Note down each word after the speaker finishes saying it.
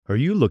Are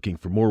you looking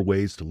for more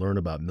ways to learn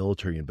about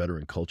military and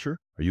veteran culture?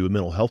 Are you a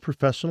mental health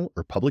professional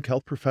or public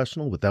health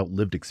professional without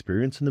lived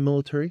experience in the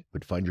military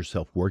but find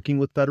yourself working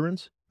with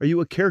veterans? Are you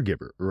a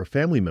caregiver or a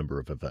family member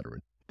of a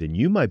veteran? Then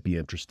you might be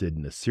interested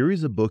in a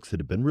series of books that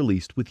have been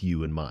released with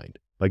you in mind.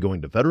 By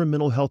going to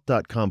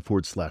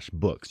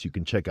veteranmentalhealth.com/books, you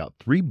can check out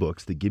 3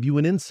 books that give you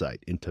an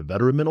insight into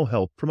veteran mental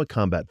health from a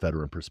combat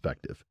veteran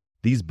perspective.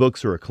 These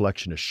books are a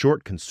collection of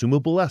short,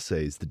 consumable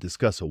essays that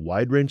discuss a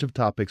wide range of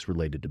topics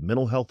related to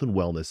mental health and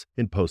wellness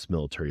in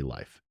post-military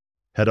life.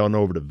 Head on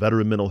over to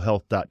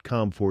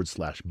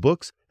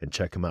veteranmentalhealth.com/books and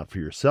check them out for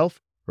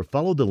yourself, or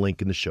follow the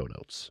link in the show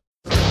notes.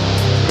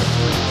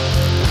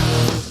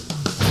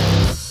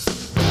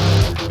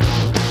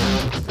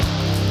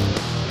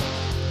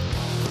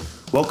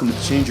 Welcome to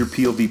the Change Your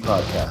POV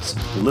podcast.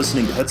 You're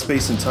listening to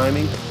Headspace and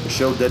Timing, a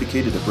show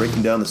dedicated to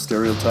breaking down the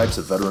stereotypes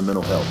of veteran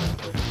mental health.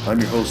 I'm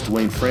your host,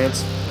 Dwayne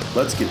France.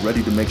 Let's get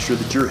ready to make sure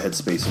that your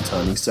headspace and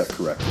timing set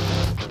correctly.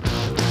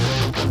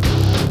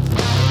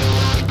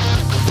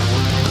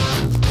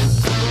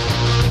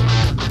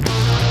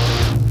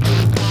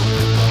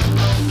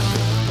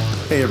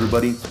 Hey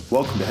everybody,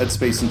 welcome to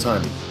Headspace and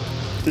Timing.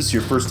 If this is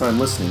your first time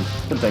listening,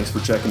 then thanks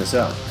for checking us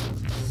out.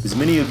 As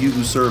many of you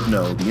who serve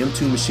know, the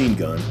M2 machine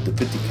gun, the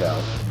 50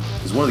 cal,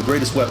 is one of the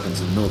greatest weapons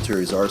in the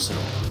military's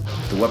arsenal.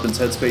 The weapon's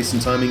headspace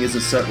and timing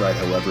isn't set right,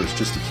 however, it's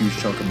just a huge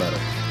chunk of metal.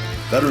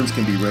 Veterans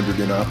can be rendered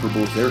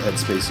inoperable if their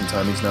headspace and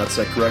timing's not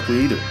set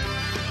correctly either.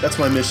 That's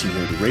my mission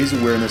here, to raise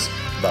awareness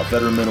about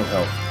veteran mental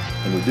health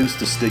and reduce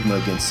the stigma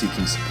against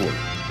seeking support.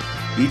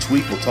 Each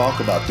week we'll talk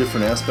about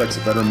different aspects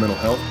of veteran mental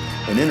health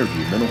and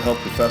interview mental health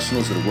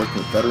professionals that are working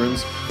with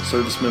veterans,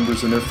 service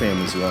members, and their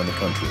families around the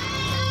country.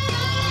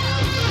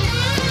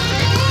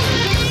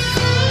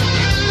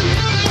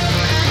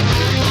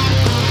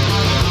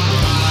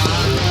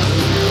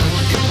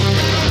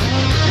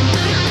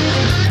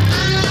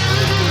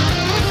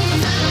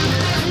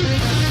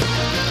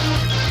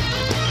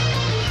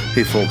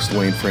 Hey folks,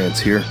 Dwayne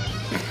France here,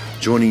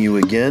 joining you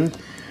again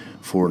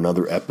for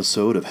another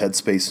episode of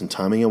Headspace and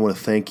Timing. I want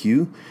to thank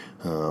you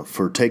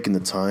for taking the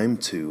time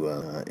to,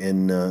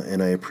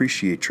 and I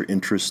appreciate your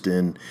interest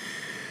in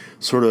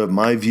sort of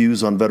my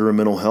views on veteran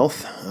mental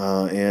health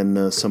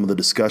and some of the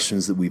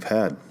discussions that we've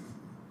had.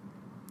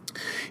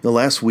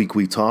 Last week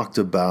we talked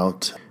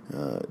about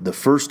the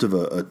first of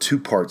a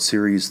 2-part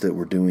series that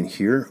we're doing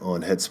here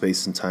on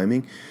Headspace and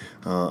Timing,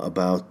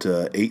 about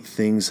 8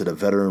 things that a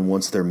veteran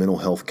wants their mental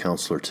health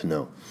counselor to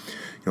know.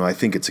 I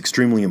think it's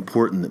extremely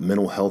important that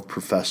mental health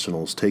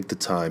professionals take the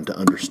time to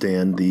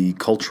understand the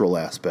cultural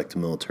aspect of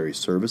military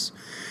service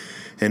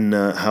and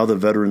how the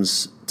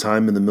veterans'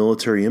 time in the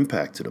military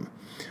impacted them.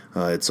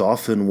 It's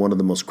often one of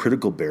the most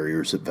critical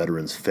barriers that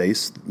veterans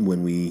face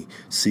when we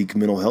seek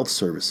mental health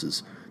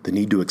services. The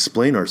need to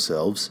explain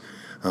ourselves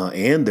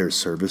and their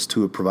service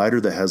to a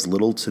provider that has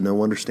little to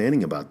no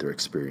understanding about their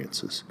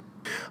experiences.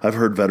 I've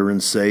heard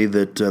veterans say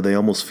that they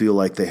almost feel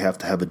like they have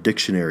to have a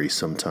dictionary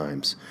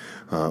sometimes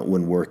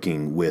when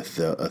working with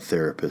a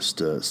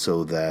therapist,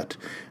 so that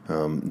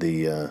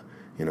the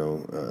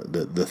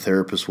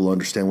therapist will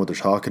understand what they're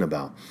talking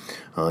about.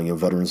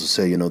 Veterans will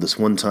say, this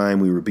one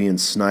time we were being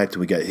sniped and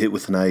we got hit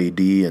with an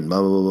IED and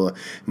blah, blah, blah, blah.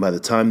 And by the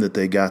time that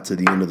they got to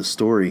the end of the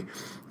story,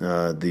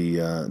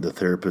 the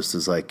therapist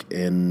is like,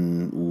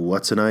 and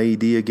what's an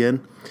IED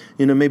again?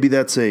 Maybe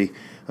that's a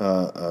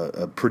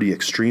pretty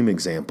extreme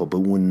example, but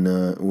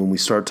when we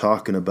start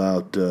talking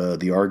about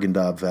the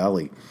Arghandab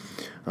Valley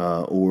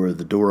or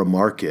the Dora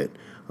Market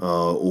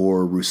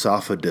or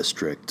Rusafa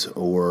District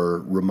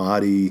or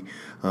Ramadi,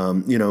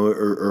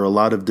 or a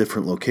lot of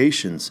different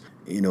locations,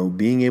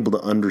 being able to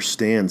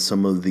understand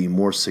some of the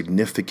more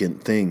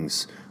significant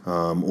things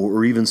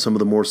or even some of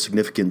the more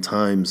significant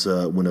times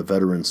when a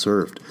veteran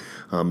served.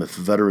 If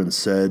a veteran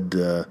said,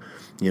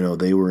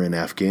 they were in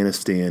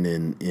Afghanistan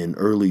in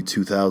early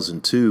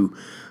 2002,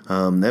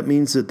 that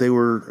means that they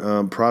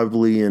were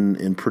probably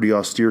in pretty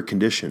austere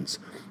conditions.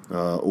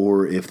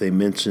 Or if they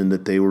mentioned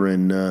that they were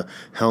in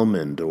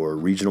Helmand or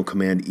Regional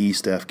Command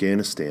East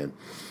Afghanistan.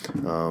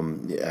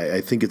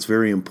 I think it's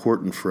very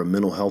important for a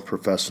mental health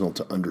professional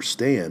to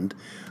understand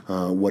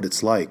what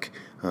it's like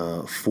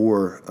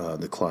for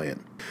the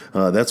client.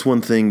 That's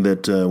one thing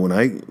that when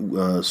I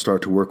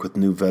start to work with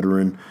new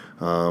veteran,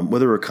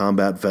 whether a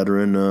combat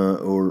veteran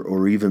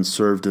or even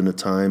served in a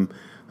time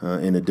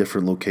in a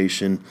different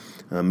location,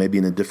 maybe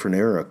in a different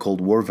era, a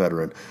Cold War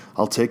veteran,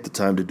 I'll take the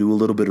time to do a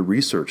little bit of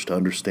research to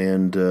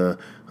understand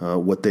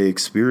what they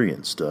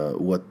experienced,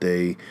 what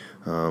they,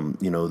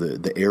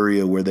 the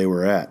area where they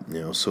were at.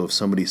 So if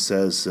somebody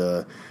says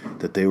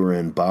that they were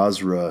in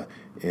Basra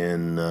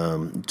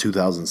in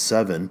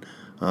 2007,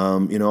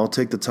 I'll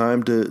take the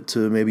time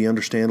to maybe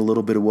understand a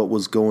little bit of what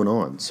was going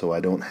on, so I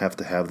don't have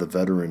to have the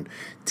veteran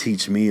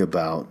teach me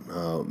about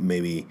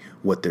maybe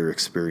what their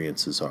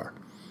experiences are.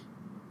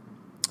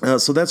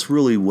 So that's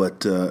really what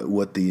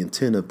the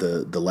intent of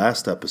the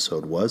last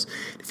episode was.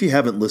 If you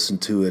haven't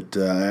listened to it,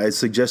 I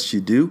suggest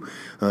you do.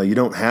 You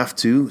don't have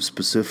to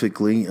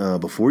specifically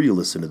before you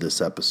listen to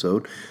this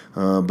episode,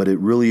 but it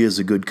really is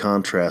a good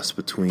contrast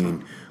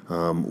between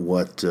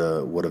what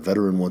a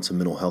veteran wants a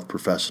mental health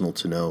professional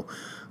to know,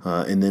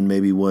 and then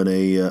maybe what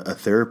a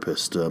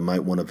therapist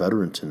might want a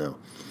veteran to know.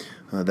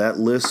 That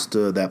list,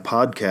 that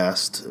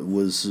podcast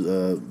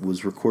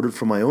was recorded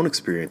from my own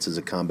experience as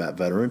a combat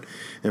veteran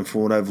and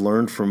from what I've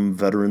learned from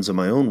veterans in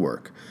my own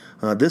work.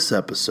 This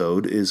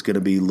episode is going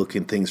to be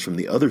looking things from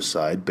the other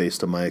side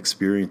based on my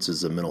experience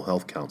as a mental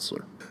health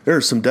counselor. There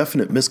are some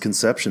definite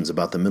misconceptions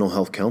about the mental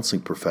health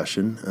counseling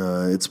profession.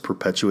 It's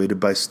perpetuated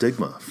by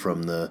stigma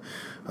from the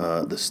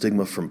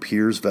stigma from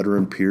peers,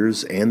 veteran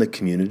peers, and the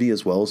community,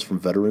 as well as from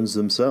veterans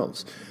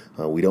themselves.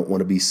 We don't want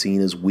to be seen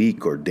as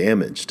weak or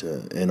damaged,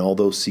 and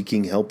although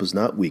seeking help is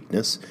not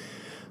weakness,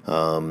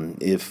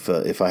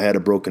 if I had a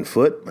broken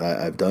foot,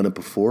 I've done it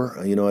before,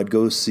 I'd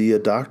go see a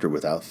doctor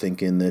without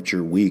thinking that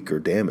you're weak or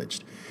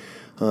damaged.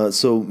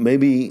 So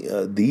maybe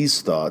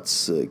these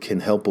thoughts can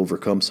help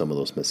overcome some of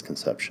those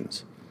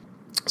misconceptions.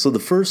 So the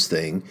first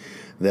thing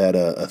that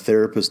a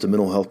therapist, a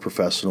mental health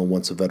professional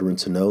wants a veteran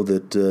to know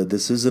that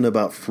this isn't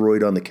about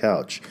Freud on the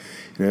couch.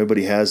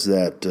 Everybody has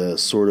that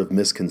sort of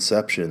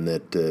misconception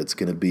that it's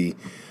going to be,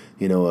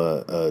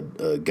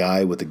 a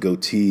guy with a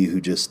goatee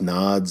who just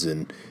nods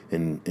and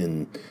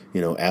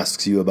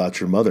asks you about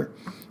your mother.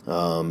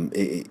 And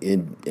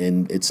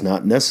it's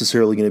not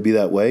necessarily going to be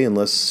that way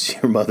unless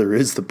your mother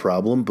is the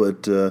problem,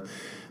 but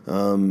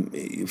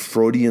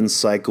Freudian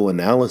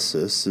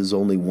psychoanalysis is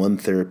only one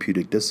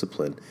therapeutic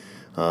discipline,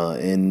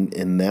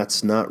 and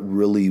that's not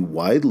really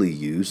widely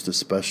used,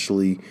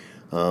 especially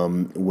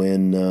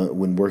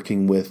when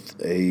working with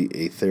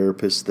a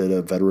therapist that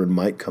a veteran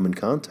might come in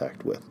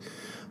contact with.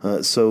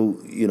 So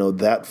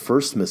that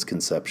first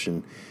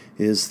misconception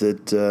is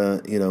that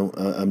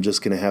I'm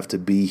just going to have to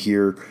be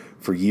here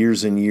for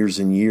years and years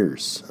and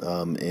years,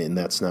 and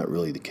that's not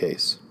really the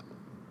case.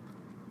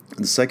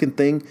 The second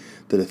thing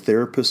that a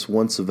therapist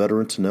wants a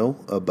veteran to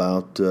know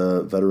about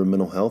veteran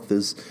mental health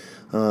is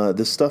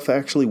this stuff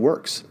actually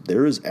works.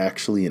 There is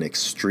actually an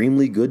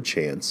extremely good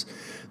chance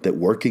that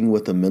working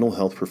with a mental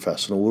health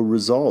professional will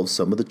resolve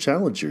some of the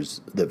challenges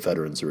that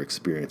veterans are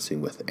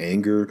experiencing with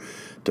anger,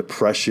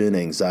 depression,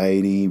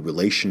 anxiety,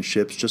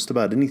 relationships, just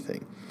about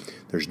anything.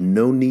 There's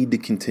no need to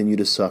continue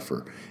to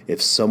suffer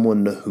if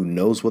someone who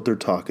knows what they're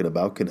talking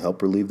about can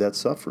help relieve that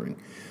suffering.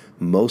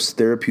 Most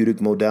therapeutic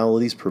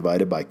modalities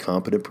provided by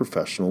competent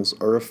professionals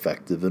are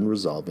effective in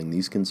resolving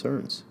these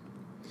concerns.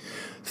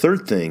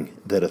 Third thing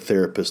that a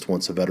therapist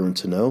wants a veteran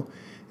to know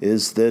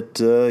is that,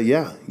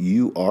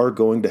 you are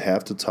going to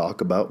have to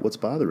talk about what's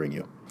bothering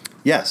you.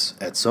 Yes,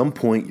 at some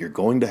point you're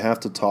going to have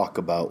to talk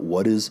about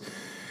what is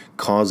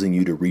causing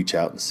you to reach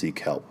out and seek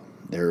help.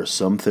 There are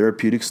some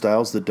therapeutic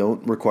styles that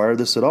don't require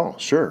this at all.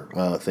 Sure,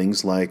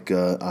 things like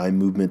eye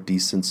movement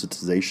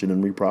desensitization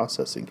and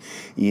reprocessing,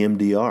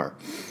 EMDR.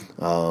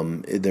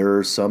 There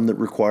are some that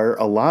require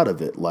a lot of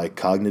it, like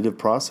cognitive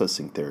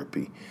processing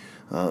therapy.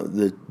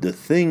 The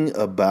thing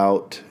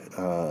about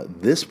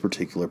this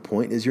particular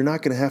point is you're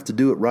not going to have to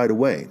do it right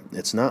away.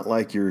 It's not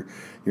like you're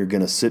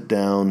going to sit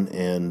down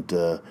and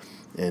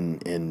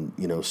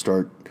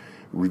start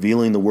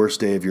revealing the worst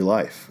day of your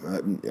life.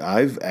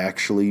 I've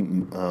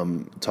actually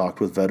talked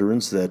with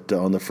veterans that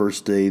on the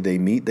first day they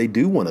meet, they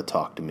do want to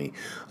talk to me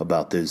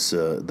about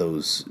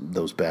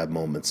those bad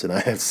moments, and I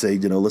have to say,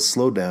 let's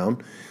slow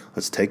down.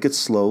 Let's take it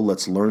slow.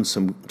 Let's learn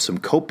some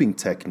coping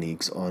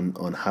techniques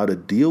on how to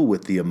deal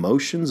with the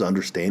emotions,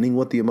 understanding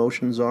what the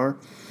emotions are,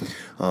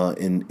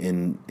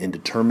 in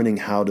determining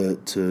how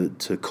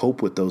to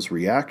cope with those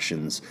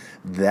reactions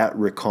that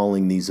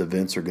recalling these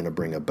events are going to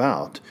bring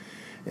about.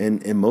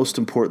 And most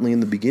importantly,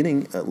 in the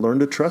beginning, learn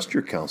to trust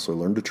your counselor,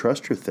 learn to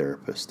trust your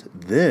therapist.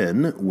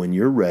 Then, when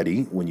you're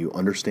ready, when you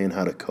understand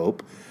how to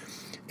cope,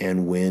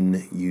 and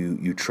when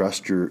you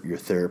trust your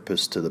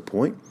therapist to the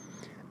point,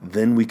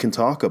 then we can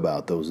talk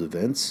about those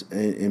events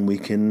and we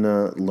can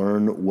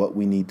learn what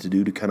we need to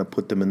do to kind of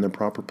put them in their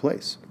proper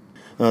place.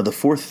 The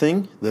fourth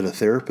thing that a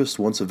therapist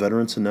wants a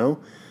veteran to know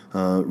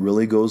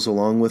really goes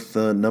along with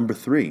number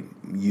 3.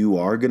 You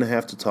are going to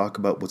have to talk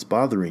about what's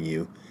bothering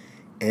you,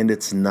 and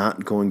it's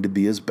not going to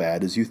be as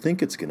bad as you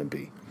think it's going to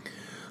be.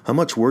 How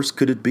much worse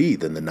could it be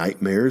than the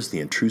nightmares, the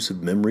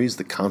intrusive memories,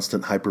 the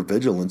constant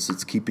hypervigilance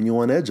that's keeping you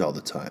on edge all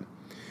the time?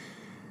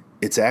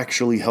 It's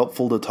actually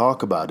helpful to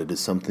talk about it, is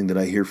something that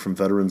I hear from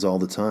veterans all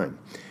the time.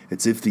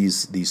 It's if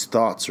these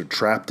thoughts are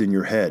trapped in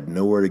your head,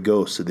 nowhere to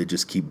go, so they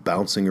just keep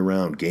bouncing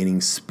around,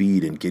 gaining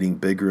speed and getting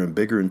bigger and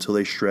bigger until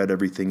they shred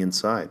everything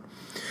inside.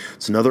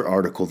 It's another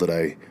article that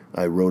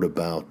I wrote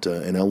about,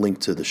 and I'll link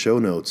to the show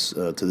notes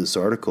to this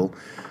article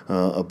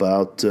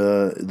about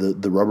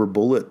the rubber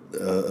bullet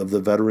of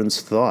the veteran's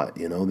thought.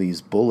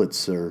 These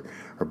bullets are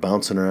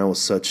bouncing around with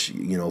such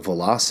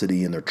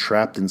velocity, and they're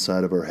trapped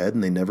inside of our head,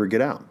 and they never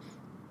get out.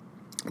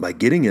 By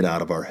getting it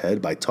out of our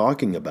head, by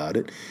talking about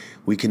it,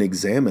 we can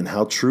examine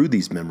how true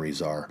these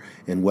memories are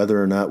and whether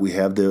or not we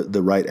have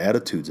the right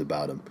attitudes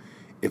about them.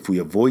 If we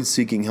avoid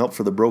seeking help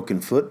for the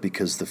broken foot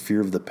because the fear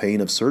of the pain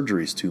of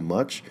surgery is too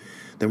much,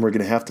 then we're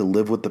going to have to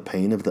live with the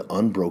pain of the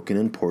unbroken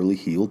and poorly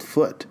healed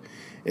foot.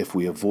 if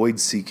we avoid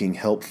seeking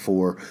help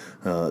for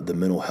the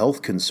mental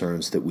health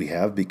concerns that we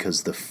have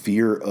because the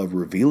fear of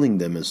revealing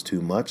them is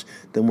too much,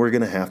 then we're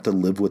going to have to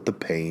live with the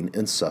pain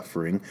and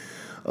suffering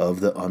of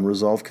the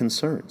unresolved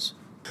concerns.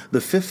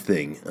 The fifth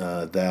thing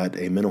that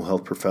a mental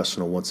health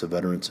professional wants a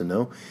veteran to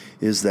know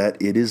is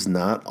that it is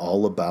not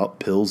all about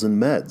pills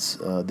and meds.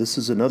 This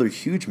is another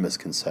huge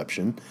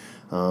misconception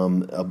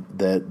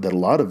that a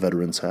lot of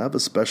veterans have,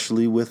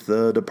 especially with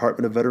the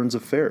Department of Veterans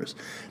Affairs.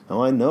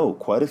 Now, I know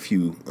quite a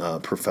few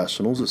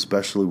professionals,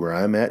 especially where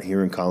I'm at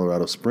here in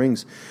Colorado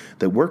Springs,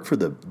 that work for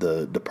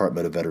the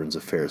Department of Veterans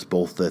Affairs,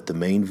 both at the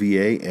main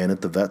VA and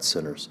at the vet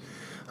centers.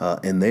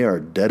 And they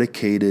are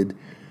dedicated,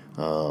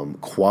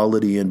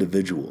 quality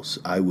individuals.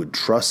 I would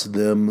trust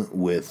them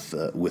with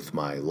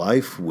my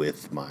life,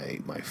 with my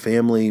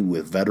family,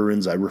 with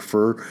veterans. I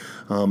refer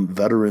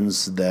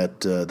veterans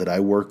that I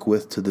work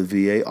with to the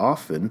VA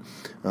often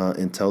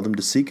and tell them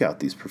to seek out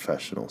these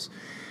professionals.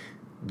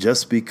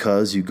 Just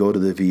because you go to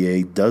the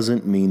VA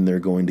doesn't mean they're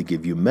going to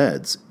give you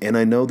meds. And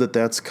I know that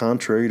that's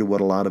contrary to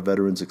what a lot of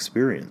veterans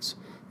experience.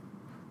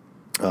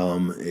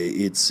 You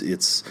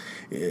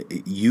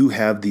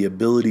have the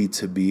ability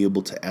to be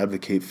able to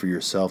advocate for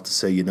yourself, to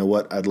say, you know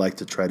what, I'd like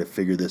to try to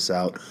figure this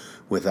out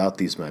without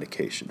these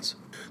medications.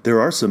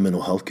 There are some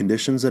mental health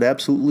conditions that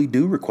absolutely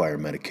do require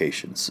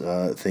medications.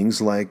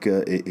 Things like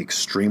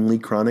extremely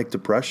chronic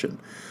depression,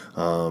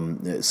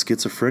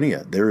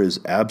 schizophrenia. There is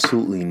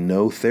absolutely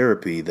no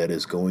therapy that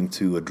is going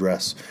to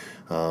address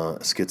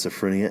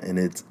schizophrenia, and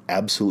it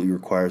absolutely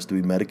requires to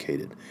be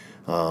medicated.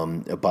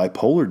 A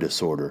bipolar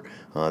disorder,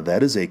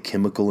 that is a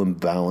chemical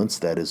imbalance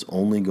that is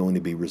only going to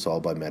be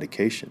resolved by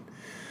medication.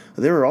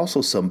 There are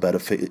also some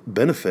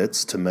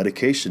benefits to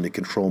medication to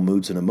control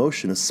moods and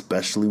emotion,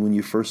 especially when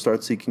you first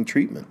start seeking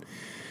treatment.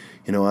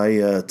 You know,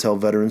 I tell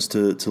veterans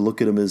to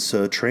look at them as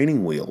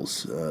training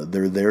wheels.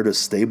 They're there to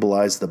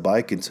stabilize the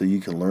bike until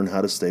you can learn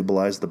how to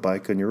stabilize the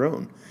bike on your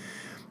own.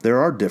 There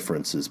are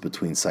differences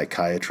between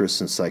psychiatrists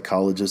and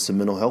psychologists and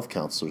mental health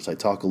counselors. I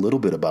talk a little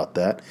bit about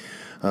that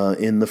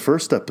in the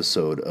first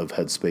episode of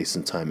Headspace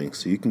and Timing,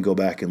 so you can go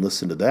back and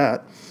listen to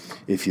that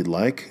if you'd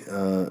like.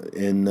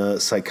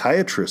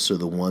 Psychiatrists are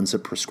the ones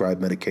that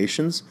prescribe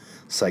medications.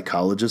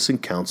 Psychologists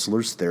and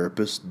counselors,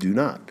 therapists do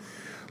not.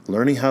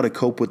 Learning how to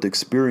cope with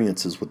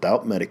experiences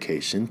without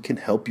medication can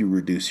help you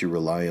reduce your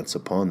reliance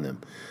upon them.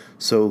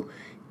 So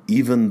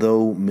even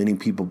though many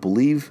people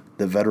believe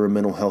that veteran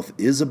mental health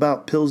is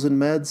about pills and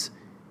meds,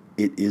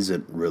 it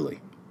isn't really.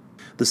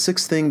 The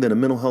sixth thing that a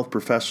mental health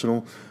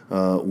professional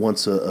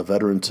wants a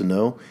veteran to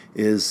know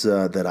is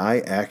that I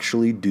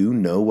actually do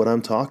know what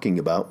I'm talking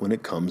about when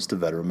it comes to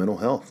veteran mental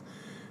health.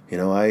 You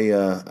know,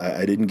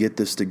 I didn't get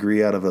this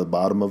degree out of the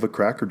bottom of a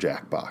Cracker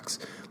Jack box.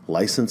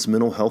 Licensed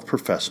mental health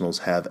professionals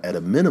have, at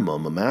a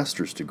minimum, a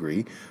master's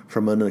degree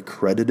from an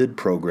accredited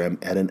program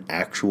at an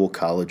actual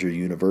college or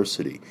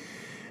university.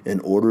 In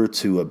order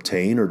to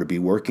obtain or to be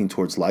working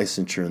towards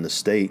licensure in the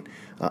state,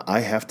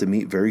 I have to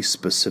meet very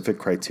specific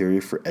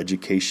criteria for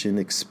education,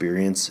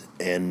 experience,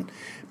 and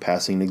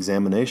passing an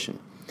examination.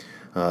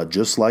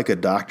 Just like a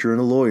doctor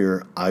and a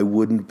lawyer, I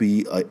wouldn't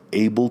be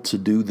able to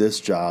do this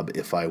job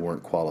if I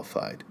weren't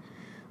qualified.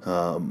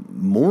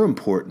 More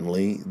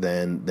importantly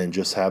than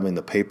just having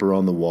the paper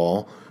on the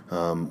wall,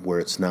 where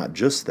it's not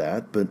just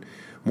that, but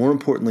more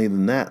importantly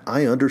than that,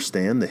 I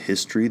understand the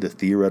history, the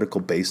theoretical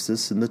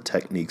basis, and the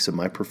techniques of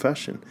my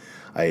profession.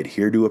 I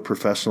adhere to a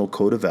professional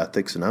code of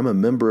ethics, and I'm a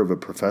member of a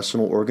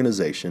professional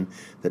organization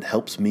that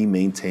helps me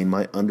maintain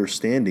my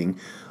understanding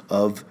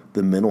of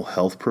the mental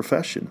health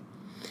profession.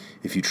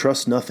 If you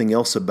trust nothing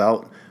else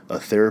about a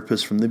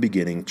therapist from the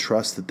beginning,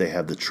 trust that they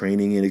have the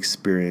training and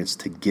experience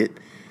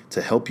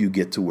to help you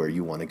get to where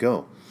you want to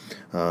go.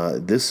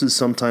 This is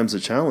sometimes a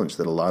challenge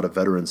that a lot of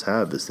veterans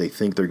have, is they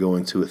think they're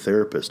going to a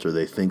therapist, or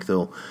they think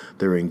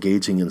they're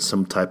engaging in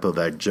some type of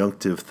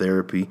adjunctive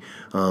therapy,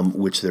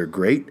 which they're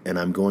great, and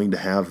I'm going to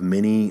have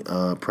many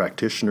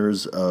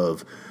practitioners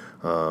of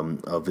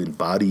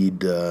embodied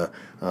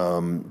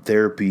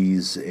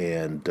therapies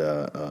and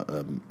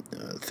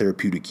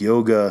therapeutic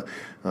yoga,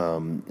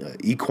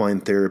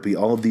 equine therapy,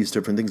 all of these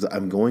different things.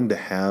 I'm going to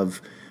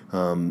have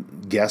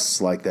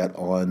guests like that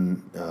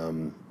on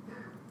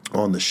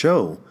the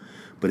show.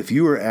 But if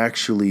you are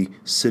actually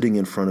sitting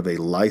in front of a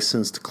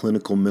licensed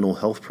clinical mental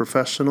health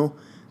professional,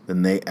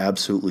 then they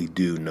absolutely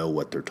do know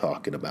what they're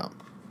talking about.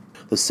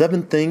 The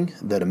seventh thing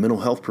that a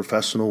mental health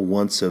professional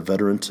wants a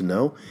veteran to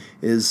know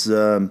is,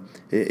 at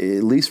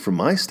least from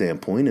my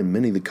standpoint and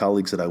many of the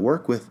colleagues that I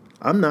work with,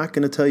 I'm not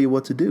going to tell you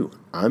what to do.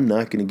 I'm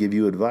not going to give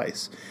you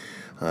advice.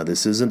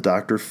 This isn't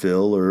Dr.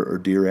 Phil or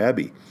Dear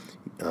Abby.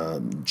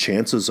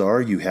 Chances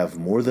are you have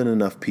more than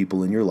enough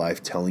people in your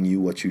life telling you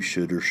what you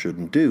should or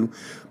shouldn't do,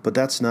 but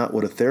that's not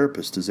what a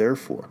therapist is there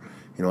for.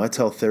 You know, I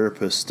tell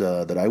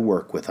therapists that I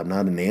work with, I'm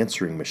not an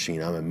answering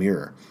machine, I'm a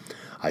mirror.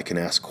 I can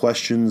ask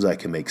questions, I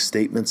can make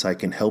statements, I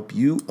can help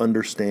you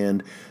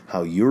understand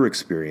how your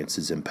experience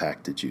has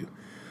impacted you.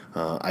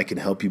 I can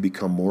help you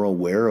become more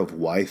aware of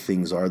why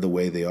things are the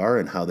way they are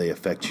and how they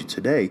affect you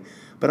today,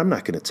 but I'm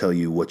not going to tell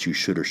you what you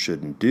should or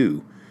shouldn't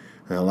do.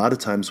 And a lot of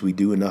times we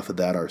do enough of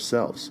that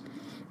ourselves.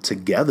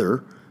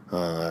 Together,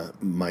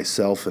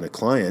 myself and a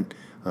client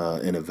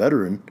and a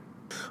veteran,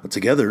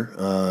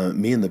 together,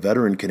 me and the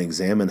veteran can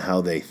examine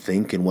how they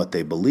think and what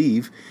they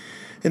believe,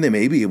 and they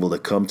may be able to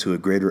come to a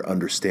greater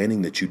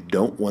understanding that you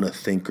don't want to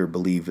think or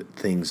believe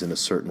things in a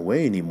certain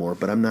way anymore,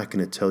 but I'm not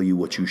going to tell you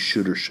what you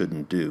should or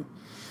shouldn't do.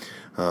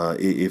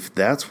 If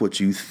that's what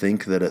you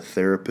think that a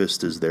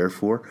therapist is there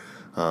for,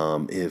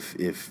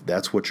 if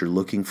that's what you're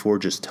looking for,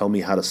 just tell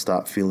me how to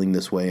stop feeling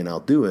this way and I'll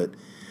do it,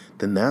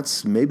 then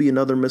that's maybe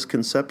another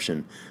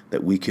misconception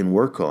that we can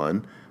work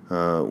on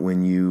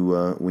when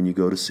you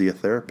go to see a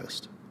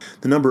therapist.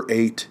 The number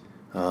 8,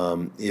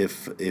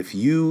 if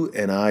you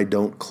and I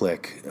don't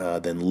click,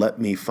 then let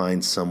me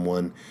find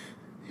someone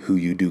who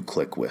you do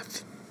click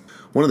with.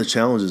 One of the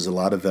challenges a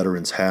lot of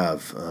veterans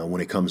have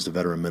when it comes to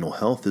veteran mental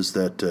health is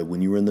that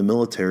when you were in the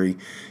military,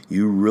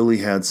 you really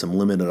had some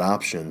limited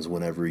options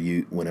whenever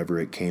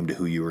it came to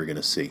who you were going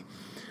to see.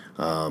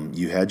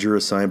 You had your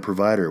assigned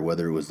provider,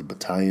 whether it was the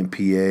battalion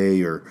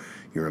PA or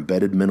your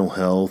embedded mental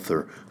health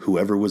or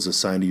whoever was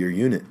assigned to your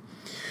unit.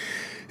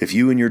 If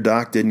you and your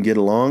doc didn't get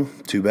along,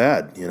 too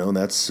bad.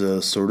 That's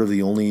sort of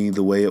the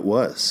way it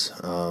was.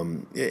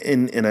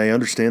 And I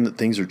understand that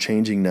things are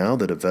changing now,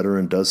 that a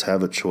veteran does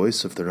have a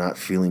choice. If they're not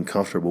feeling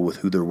comfortable with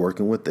who they're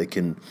working with, they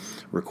can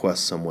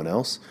request someone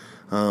else.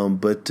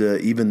 But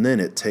even then,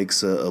 it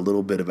takes a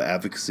little bit of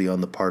advocacy on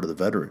the part of the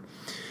veteran.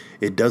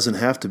 It doesn't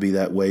have to be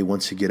that way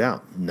once you get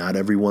out. Not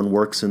everyone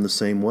works in the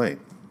same way.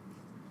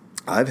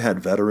 I've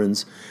had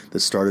veterans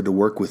that started to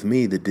work with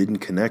me that didn't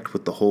connect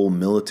with the whole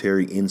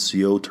military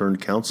NCO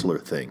turned counselor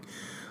thing.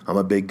 I'm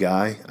a big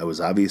guy. I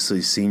was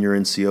obviously senior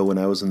NCO when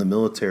I was in the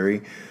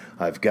military.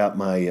 I've got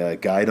my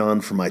guide on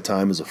from my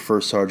time as a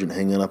first sergeant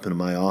hanging up in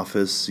my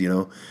office,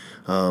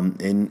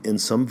 and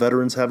some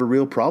veterans have a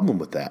real problem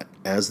with that,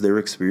 as their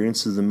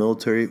experiences in the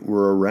military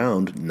were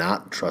around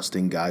not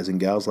trusting guys and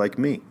gals like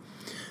me.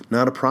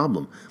 Not a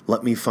problem.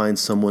 Let me find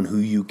someone who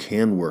you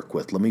can work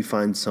with. Let me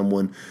find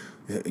someone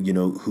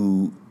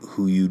who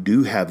you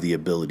do have the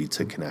ability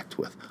to connect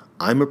with.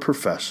 I'm a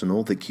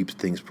professional that keeps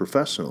things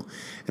professional.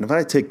 And if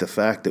I take the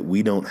fact that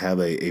we don't have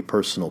a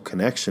personal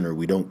connection or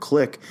we don't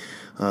click,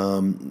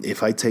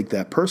 if I take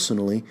that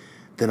personally,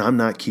 then I'm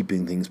not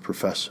keeping things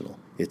professional.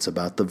 It's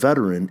about the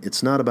veteran.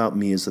 It's not about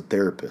me as a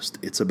therapist.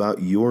 It's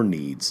about your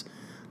needs,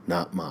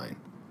 not mine.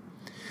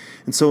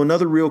 And so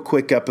another real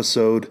quick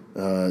episode,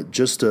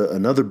 just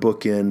another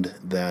bookend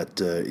that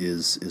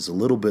is a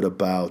little bit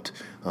about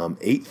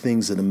 8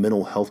 things that a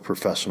mental health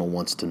professional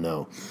wants to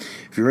know.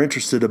 If you're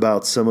interested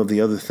about some of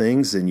the other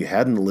things and you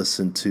hadn't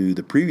listened to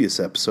the previous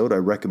episode, I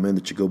recommend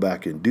that you go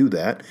back and do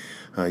that.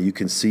 You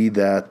can see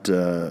that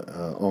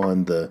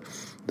on the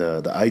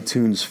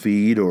iTunes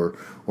feed or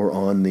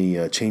on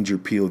the Change Your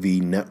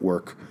POV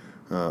network.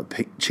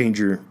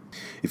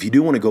 If you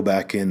do want to go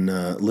back and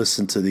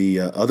listen to the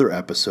other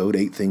episode,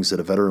 8 Things That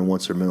a Veteran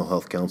Wants Their Mental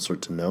Health Counselor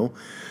to Know,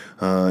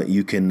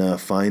 you can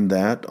find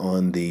that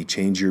on the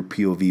Change Your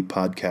POV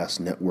Podcast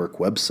Network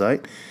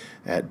website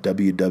at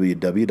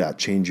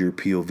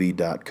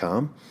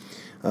www.changeyourpov.com.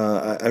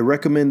 I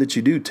recommend that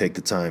you do take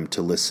the time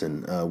to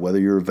listen, whether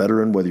you're a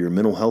veteran, whether you're a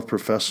mental health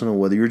professional,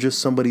 whether you're just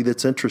somebody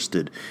that's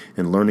interested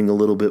in learning a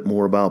little bit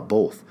more about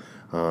both.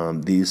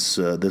 This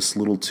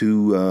little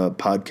 2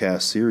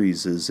 podcast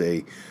series is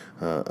a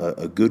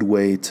good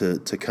way to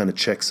kind of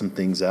check some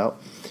things out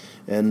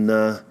and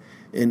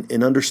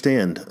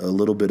understand a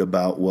little bit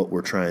about what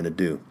we're trying to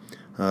do.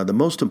 The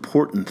most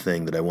important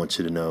thing that I want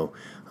you to know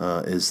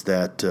is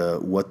that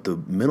what the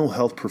mental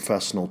health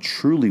professional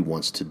truly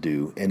wants to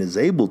do and is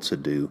able to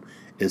do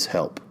is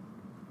help.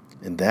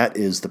 And that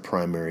is the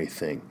primary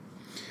thing.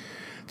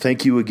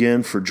 Thank you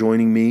again for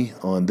joining me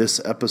on this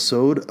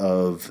episode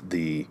of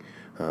the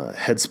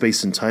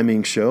Headspace and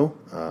Timing Show.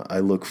 I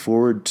look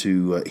forward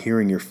to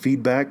hearing your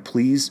feedback.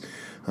 Please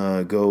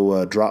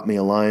go drop me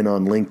a line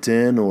on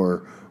LinkedIn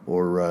or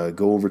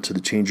go over to the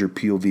Change Your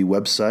POV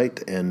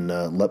website and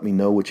let me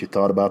know what you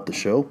thought about the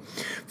show.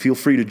 Feel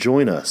free to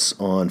join us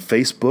on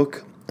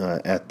Facebook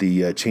at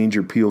the Change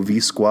Your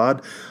POV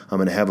Squad. I'm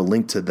going to have a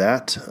link to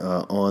that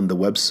on the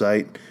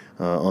website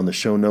on the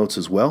show notes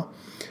as well.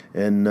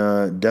 And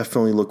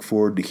definitely look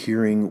forward to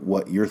hearing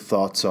what your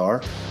thoughts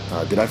are.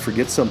 Did I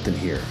forget something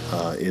here?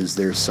 Is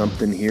there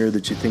something here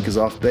that you think is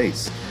off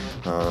base?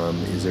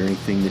 Is there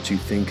anything that you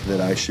think that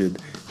I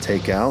should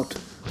take out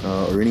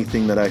or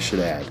anything that I should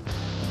add?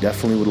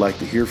 Definitely would like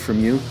to hear from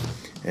you,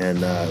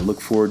 and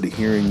look forward to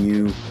hearing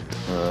you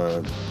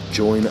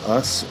join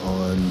us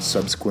on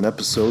subsequent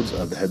episodes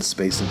of the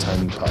Headspace and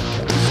Timing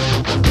Podcast.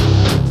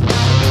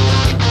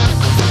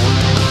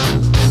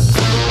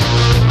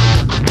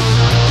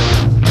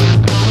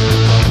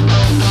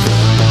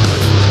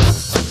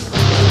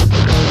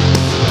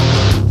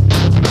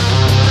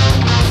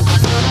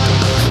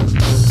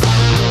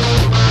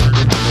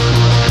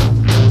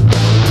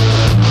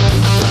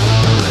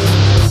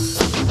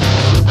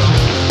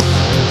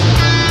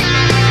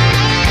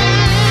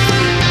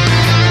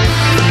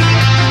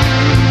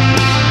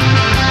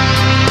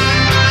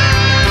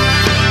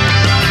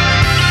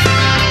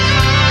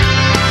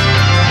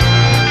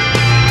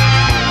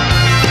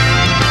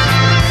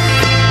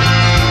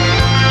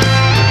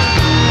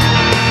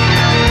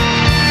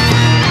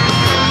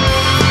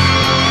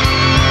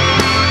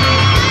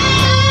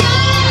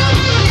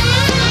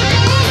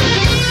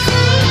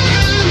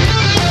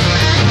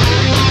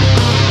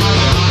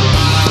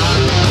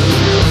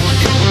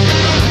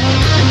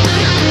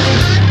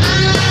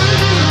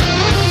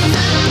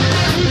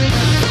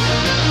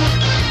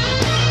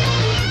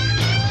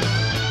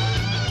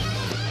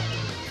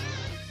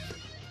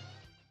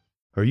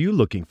 Are you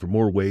looking for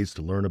more ways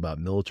to learn about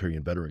military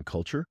and veteran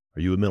culture?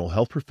 Are you a mental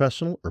health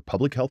professional or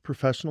public health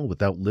professional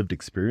without lived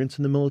experience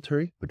in the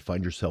military, but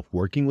find yourself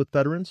working with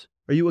veterans?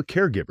 Are you a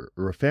caregiver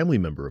or a family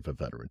member of a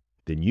veteran?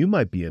 Then you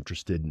might be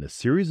interested in a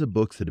series of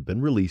books that have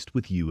been released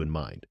with you in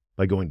mind.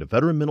 By going to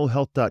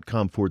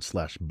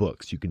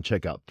veteranmentalhealth.com/books, you can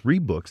check out 3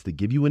 books that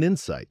give you an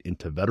insight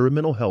into veteran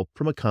mental health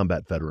from a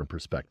combat veteran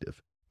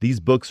perspective. These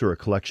books are a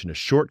collection of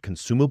short,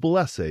 consumable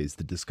essays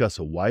that discuss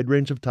a wide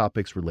range of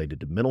topics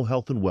related to mental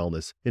health and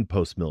wellness in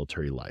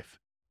post-military life.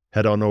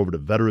 Head on over to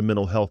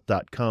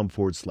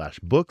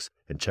veteranmentalhealth.com/books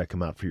and check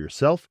them out for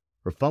yourself,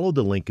 or follow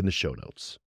the link in the show notes.